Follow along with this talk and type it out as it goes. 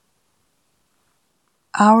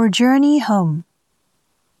Our Journey Home.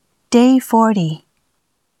 Day 40.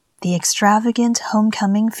 The Extravagant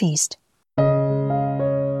Homecoming Feast.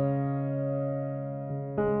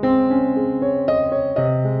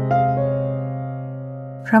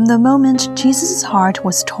 From the moment Jesus' heart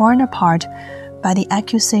was torn apart by the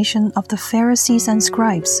accusation of the Pharisees and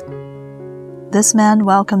scribes, this man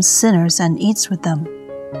welcomes sinners and eats with them,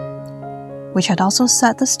 which had also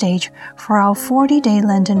set the stage for our 40-day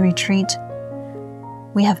Lenten retreat.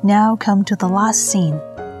 We have now come to the last scene.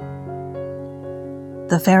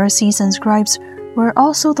 The Pharisees and scribes were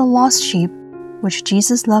also the lost sheep, which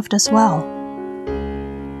Jesus loved as well.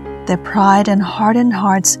 Their pride and hardened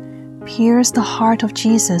hearts pierced the heart of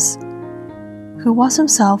Jesus, who was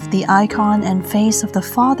himself the icon and face of the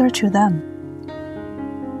Father to them.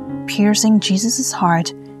 Piercing Jesus'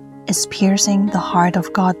 heart is piercing the heart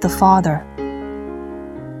of God the Father.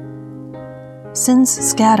 Sins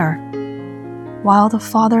scatter, while the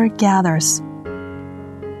Father gathers.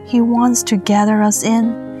 He wants to gather us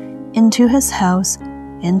into His house,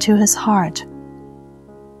 into His heart.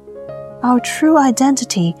 Our true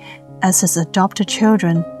identity as His adopted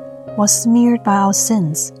children was smeared by our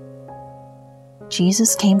sins.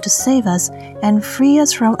 Jesus came to save us and free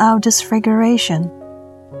us from our disfiguration.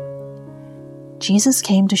 Jesus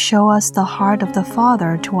came to show us the heart of the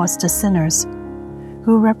Father towards the sinners,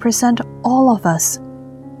 who represent all of us,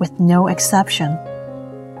 with no exception.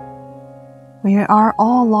 We are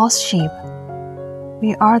all lost sheep.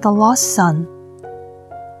 We are the lost son.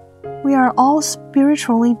 We are all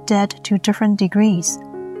spiritually dead to different degrees.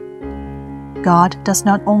 God does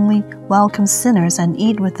not only welcome sinners and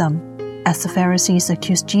eat with them, as the Pharisees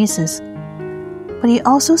accused Jesus, but He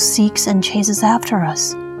also seeks and chases after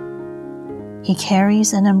us. He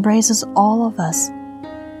carries and embraces all of us.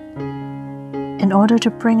 In order to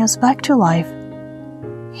bring us back to life,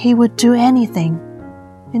 He would do anything,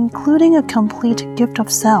 including a complete gift of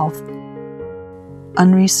self,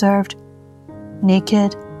 unreserved,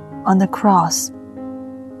 naked, on the cross.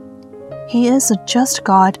 He is a just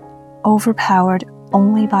God, overpowered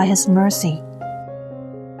only by His mercy.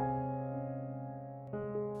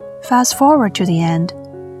 Fast forward to the end,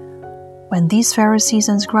 when these Pharisees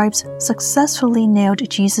and scribes successfully nailed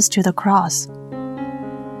Jesus to the cross.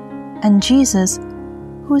 And Jesus,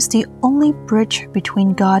 who is the only bridge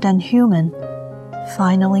between God and human,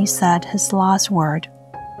 finally said His last word.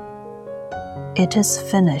 It is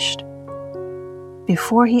finished,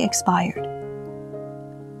 before He expired.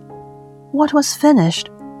 What was finished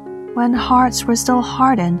when hearts were still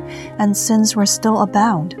hardened and sins were still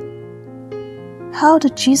abound? How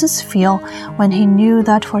did Jesus feel when He knew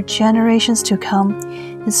that for generations to come,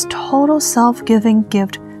 His total self-giving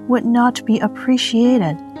gift would not be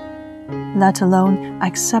appreciated, let alone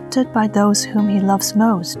accepted by those whom He loves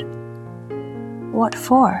most? What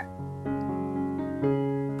for?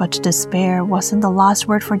 But despair wasn't the last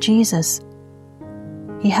word for Jesus.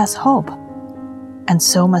 He has hope, and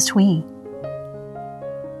so must we.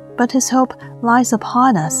 But His hope lies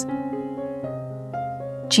upon us.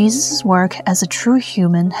 Jesus' work as a true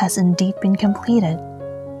human has indeed been completed,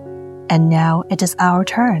 and now it is our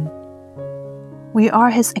turn. We are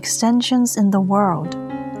His extensions in the world.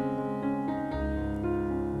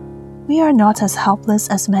 We are not as helpless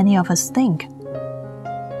as many of us think.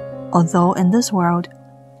 Although in this world,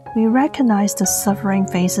 we recognize the suffering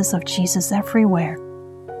faces of Jesus everywhere.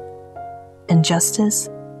 Injustice,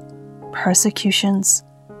 persecutions,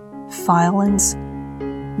 violence,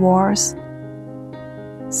 wars.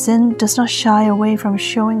 Sin does not shy away from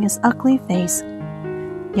showing its ugly face,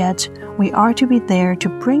 yet we are to be there to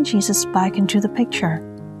bring Jesus back into the picture.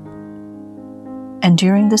 And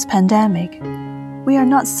during this pandemic, we are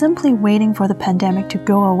not simply waiting for the pandemic to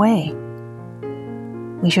go away.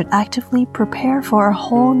 We should actively prepare for a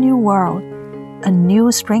whole new world, a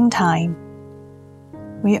new springtime.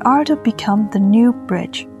 We are to become the new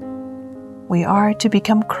bridge. We are to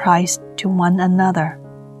become Christ to one another.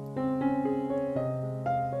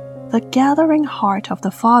 The gathering heart of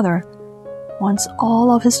the Father wants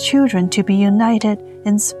all of His children to be united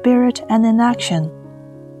in spirit and in action.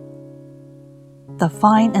 The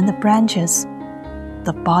vine and the branches,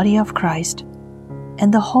 the body of Christ,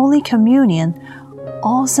 and the Holy Communion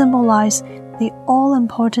all symbolize the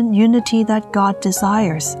all-important unity that God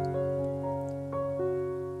desires.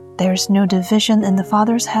 There is no division in the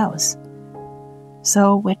Father's house,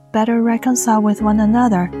 so we'd better reconcile with one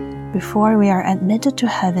another before we are admitted to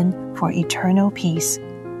heaven for eternal peace.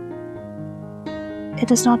 It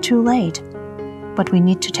is not too late, but we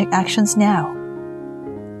need to take actions now.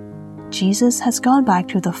 Jesus has gone back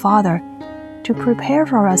to the Father to prepare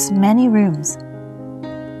for us many rooms.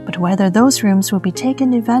 but whether those rooms will be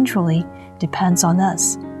taken eventually depends on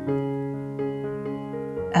us.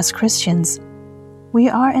 As Christians, we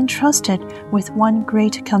are entrusted with one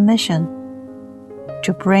great commission: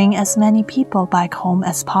 to bring as many people back home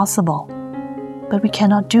as possible. But we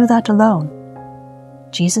cannot do that alone.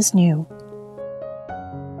 Jesus knew.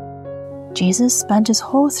 Jesus spent his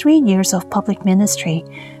whole 3 years of public ministry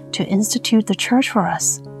to institute the church for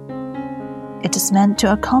us. It is meant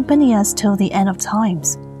to accompany us till the end of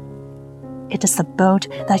times. It is the boat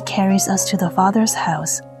that carries us to the Father's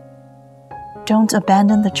house. Don't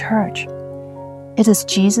abandon the church. It is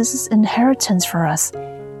Jesus' inheritance for us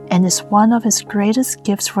and is one of his greatest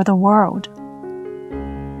gifts for the world.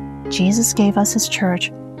 Jesus gave us his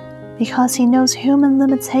church because he knows human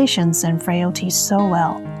limitations and frailties so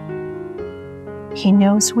well. He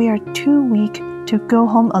knows we are too weak to go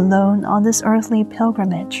home alone on this earthly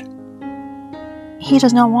pilgrimage. He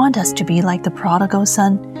does not want us to be like the prodigal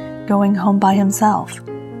son going home by himself.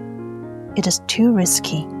 It is too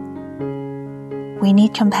risky. We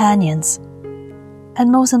need companions,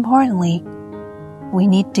 and most importantly, we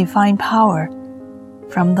need divine power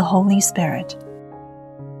from the Holy Spirit.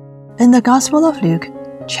 In the Gospel of Luke,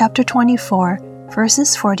 chapter 24,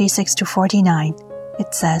 verses 46 to 49,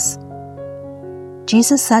 it says,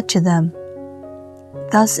 Jesus said to them,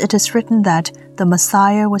 "Thus it is written that the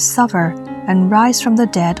Messiah would suffer and rise from the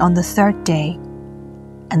dead on the 3rd day,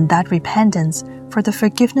 and that repentance for the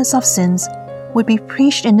forgiveness of sins would be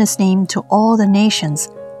preached in his name to all the nations,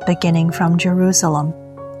 beginning from Jerusalem.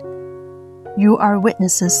 You are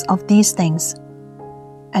witnesses of these things,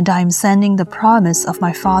 and I am sending the promise of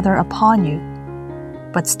my Father upon you.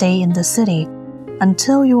 But stay in the city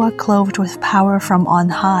until you are clothed with power from on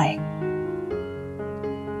high."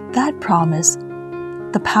 That promise,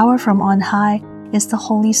 the power from on high, is the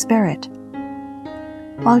Holy Spirit.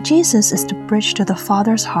 While Jesus is the bridge to the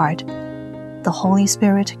Father's heart, the Holy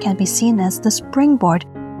Spirit can be seen as the springboard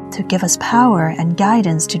to give us power and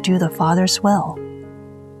guidance to do the Father's will.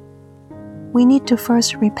 We need to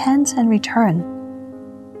first repent and return,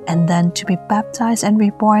 and then to be baptized and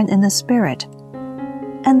reborn in the Spirit.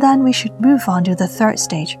 And then we should move on to the 3rd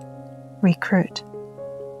stage, recruit.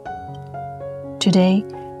 Today,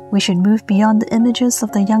 we should move beyond the images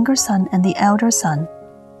of the younger son and the elder son.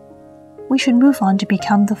 We should move on to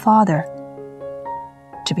become the Father,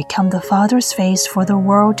 to become the Father's face for the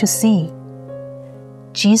world to see.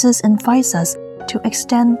 Jesus invites us to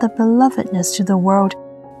extend the belovedness to the world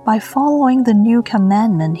by following the new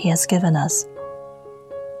commandment he has given us.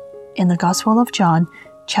 In the Gospel of John,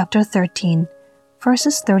 chapter 13,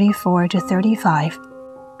 verses 34 to 35,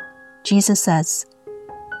 Jesus says,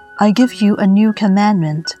 "I give you a new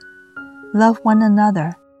commandment. Love one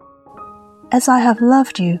another. As I have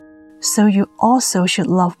loved you, so you also should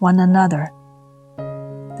love one another.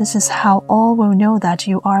 This is how all will know that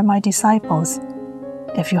you are my disciples,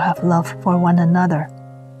 if you have love for one another."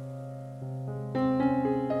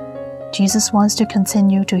 Jesus wants to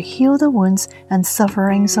continue to heal the wounds and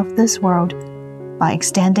sufferings of this world by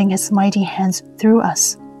extending his mighty hands through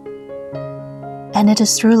us. And it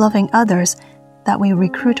is through loving others that we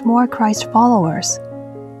recruit more Christ followers.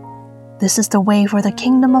 This is the way for the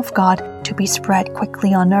kingdom of God to be spread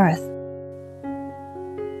quickly on earth.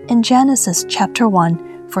 In Genesis chapter 1,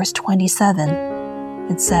 verse 27,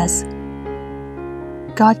 it says,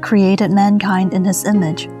 "God created mankind in his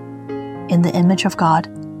image. In the image of God,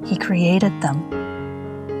 he created them."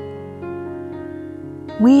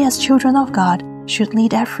 We as children of God should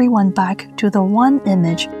lead everyone back to the one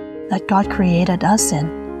image that God created us in.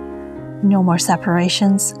 No more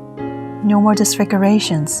separations, no more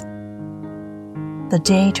disfigurations. The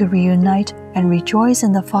day to reunite and rejoice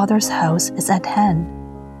in the Father's house is at hand.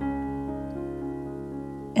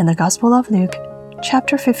 In the Gospel of Luke,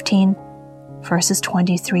 chapter 15, verses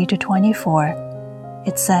 23 to 24,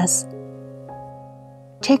 it says,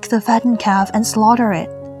 "Take the fattened calf and slaughter it.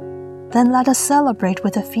 Then let us celebrate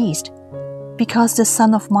with a feast, because this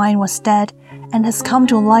son of mine was dead and has come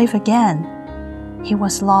to life again. He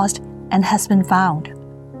was lost and has been found."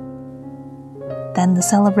 Then the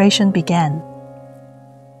celebration began.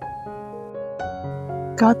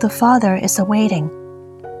 God the Father is awaiting.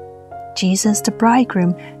 Jesus the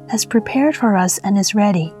bridegroom has prepared for us and is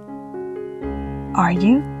ready. Are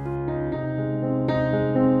you?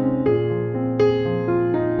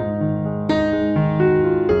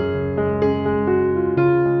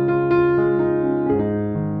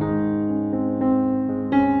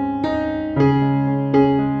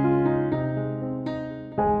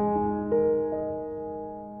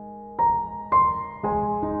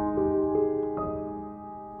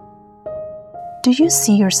 Do Do you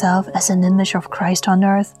see yourself as an image of Christ on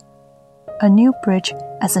earth? A new bridge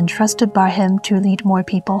as entrusted by Him to lead more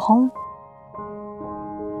people home?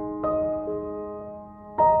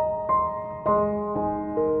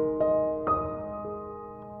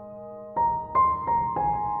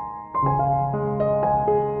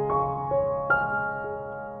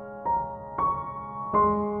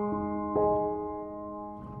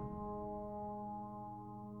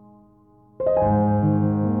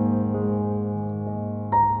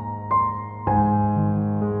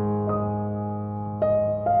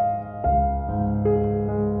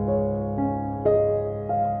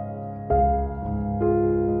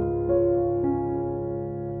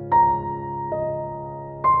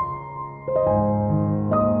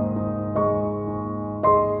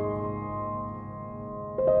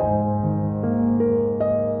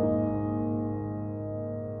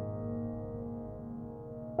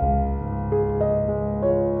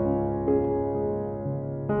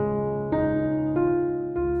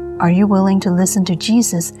 Are you willing to listen to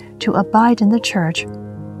Jesus to abide in the church,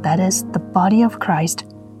 that is, the body of Christ,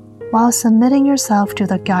 while submitting yourself to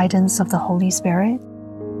the guidance of the Holy Spirit?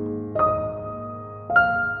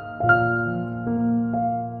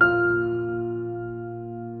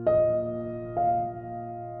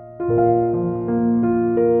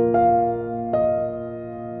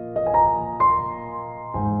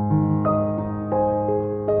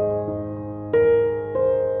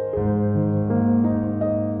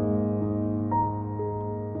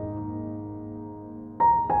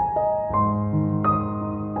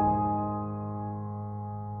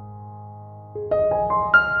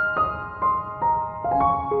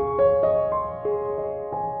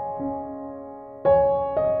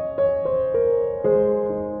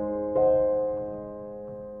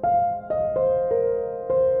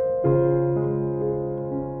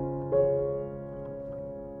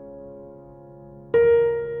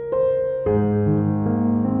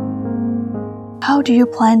 How do you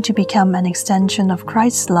plan to become an extension of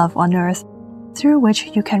Christ's love on earth, through which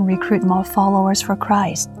you can recruit more followers for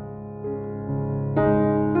Christ?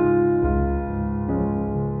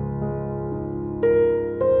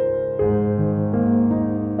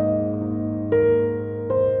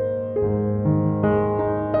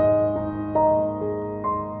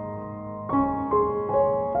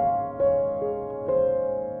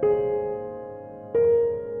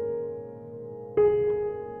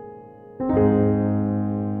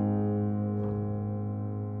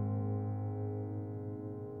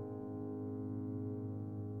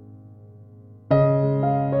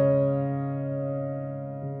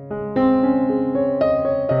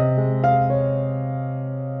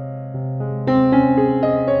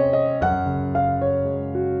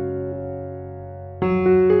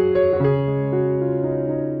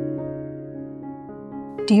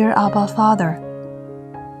 Dear Abba Father,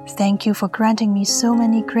 thank you for granting me so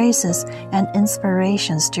many graces and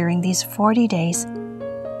inspirations during these 40 days,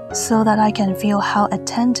 so that I can feel how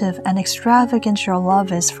attentive and extravagant your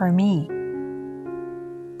love is for me.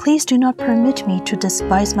 Please do not permit me to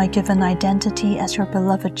despise my given identity as your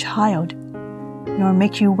beloved child, nor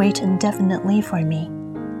make you wait indefinitely for me.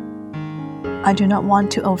 I do not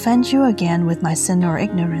want to offend you again with my sin or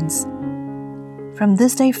ignorance. From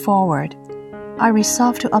this day forward, I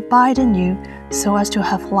resolve to abide in you so as to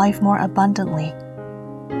have life more abundantly.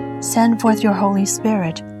 Send forth your Holy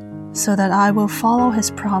Spirit, so that I will follow His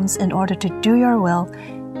prompts in order to do your will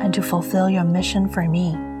and to fulfill your mission for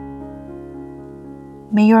me.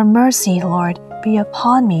 May your mercy, Lord, be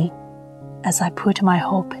upon me as I put my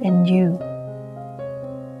hope in you.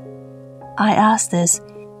 I ask this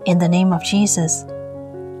in the name of Jesus.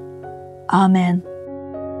 Amen.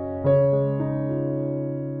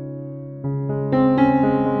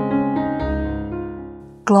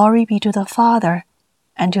 Glory be to the Father,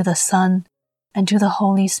 and to the Son, and to the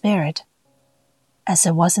Holy Spirit, as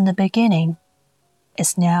it was in the beginning,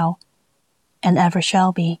 is now, and ever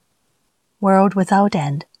shall be, world without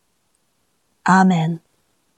end. Amen.